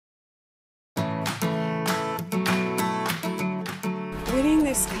Winning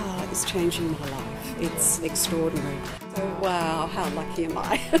this car is changing my life. It's extraordinary. So wow, how lucky am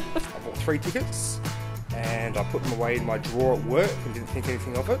I? I bought 3 tickets and I put them away in my drawer at work and didn't think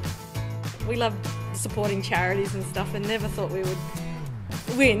anything of it. We love supporting charities and stuff and never thought we would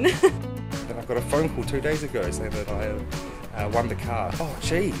win. Then I got a phone call 2 days ago saying that I won the car. Oh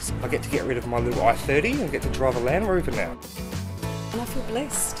geez, I get to get rid of my little i30 and get to drive a Land Rover now. And I feel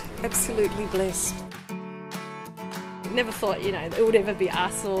blessed, absolutely blessed. Never thought, it would ever be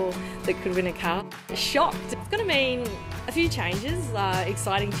us or that could win a car. Shocked. It's going to mean a few changes,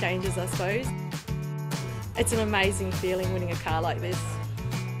 exciting changes I suppose. It's an amazing feeling winning a car like this.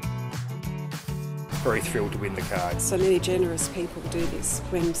 Very thrilled to win the car. So many generous people do this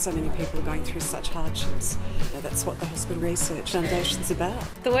when so many people are going through such hardships. That's what the Hospital Research Foundation's about.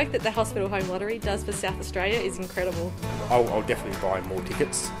 The work that the Hospital Home Lottery does for South Australia is incredible. I'll definitely buy more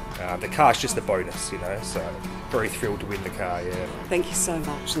tickets. The car's just a bonus, so very thrilled to win the car, yeah. Thank you so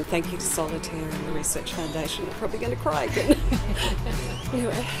much, and thank you to Solitaire and the Research Foundation. I'm probably going to cry again.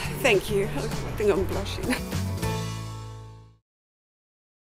 Anyway, thank you. I think I'm blushing.